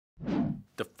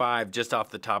the 5 just off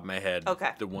the top of my head.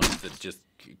 Okay. The ones that just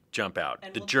jump out.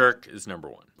 And The we'll Jerk is number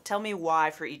 1. Tell me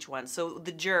why for each one. So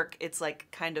The Jerk, it's like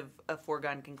kind of a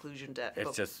foregone conclusion to.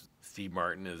 It's just Steve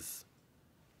Martin is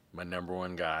my number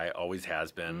 1 guy. Always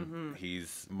has been. Mm-hmm.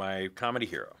 He's my comedy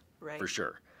hero, Right. for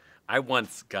sure. I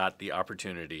once got the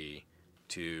opportunity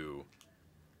to.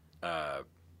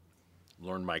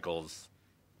 Lorne Michaels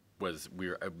we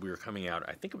were coming out.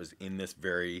 I think it was in this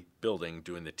very building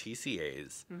doing the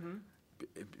TCAs,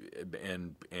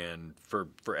 and for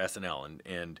SNL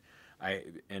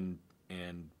and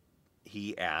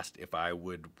he asked if I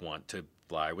would want to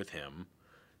fly with him,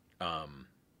 on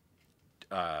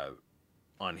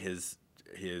his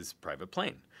private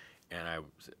plane, and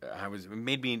it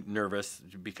made me nervous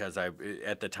because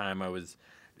at the time I was.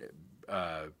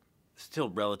 Still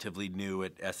relatively new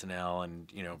at SNL,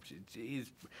 and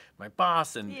he's my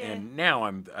boss, and now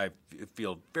I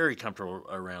feel very comfortable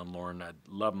around Lorne. I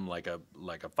love him like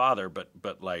a father,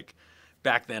 but like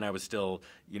back then I was still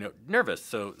nervous.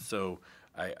 So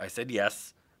I said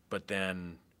yes, but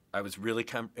then I was really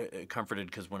comforted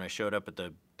because when I showed up at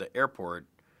the airport,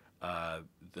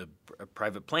 the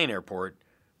private plane airport,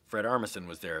 Fred Armisen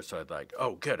was there, so I'd like,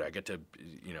 oh good, I get to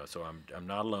so I'm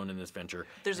not alone in this venture.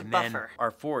 There's a and buffer. Then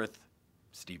our 4th.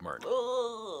 Steve Martin.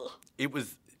 Ugh. It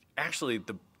was actually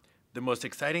the most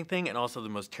exciting thing and also the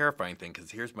most terrifying thing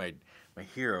because here's my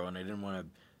hero, and I didn't want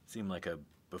to seem like a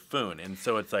buffoon, and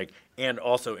so it's like, and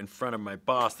also in front of my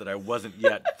boss that I wasn't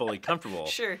yet fully comfortable.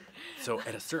 Sure. So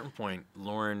at a certain point,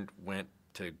 Lorne went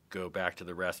to go back to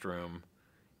the restroom,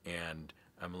 and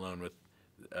I'm alone with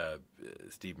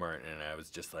Steve Martin, and I was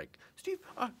just like, Steve,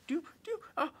 do you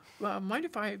mind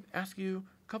if I ask you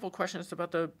a couple questions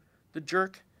about the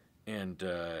Jerk? And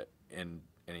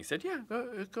he said, yeah,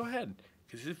 go ahead,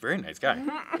 because he's a very nice guy.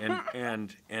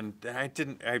 and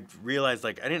I realized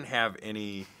like I didn't have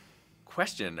any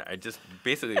question. I just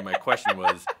basically my question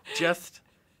was just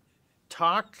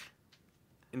talk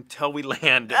until we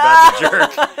land about the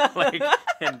Jerk. Like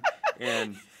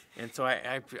and so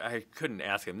I couldn't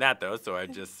ask him that though. So I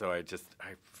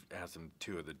asked him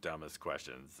 2 of the dumbest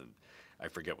questions, and I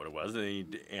forget what it was, and he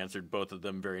answered both of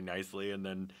them very nicely, and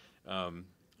then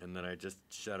I just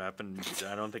shut up, and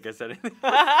I don't think I said anything.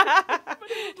 But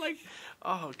it was like,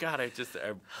 oh God, I just.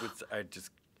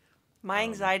 My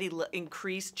anxiety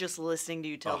increased just listening to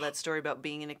you tell that story about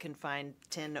being in a confined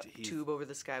tin tube over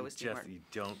the sky with Steve Martin. You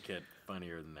don't get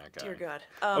funnier than that guy. Dear God.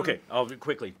 Okay, I'll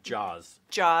quickly. Jaws.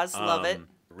 Jaws, love it.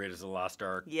 Raiders of the Lost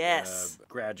Ark. Yes.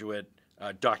 Graduate.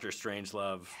 Doctor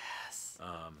Strangelove. Yes.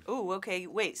 Ooh, okay.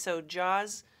 Wait, so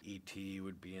Jaws. E.T.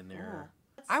 would be in there.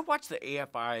 Ooh. I watched the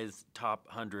AFI's top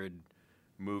 100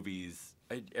 movies,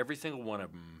 every single one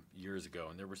of them years ago,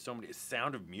 and there were so many.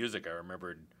 Sound of Music, I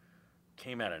remembered,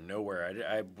 came out of nowhere.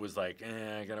 I was like,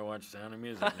 I gotta watch Sound of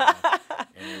Music now.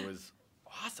 And it was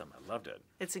awesome. I loved it.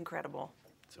 It's incredible.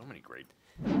 So many great.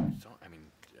 I mean.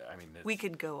 We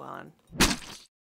could go on.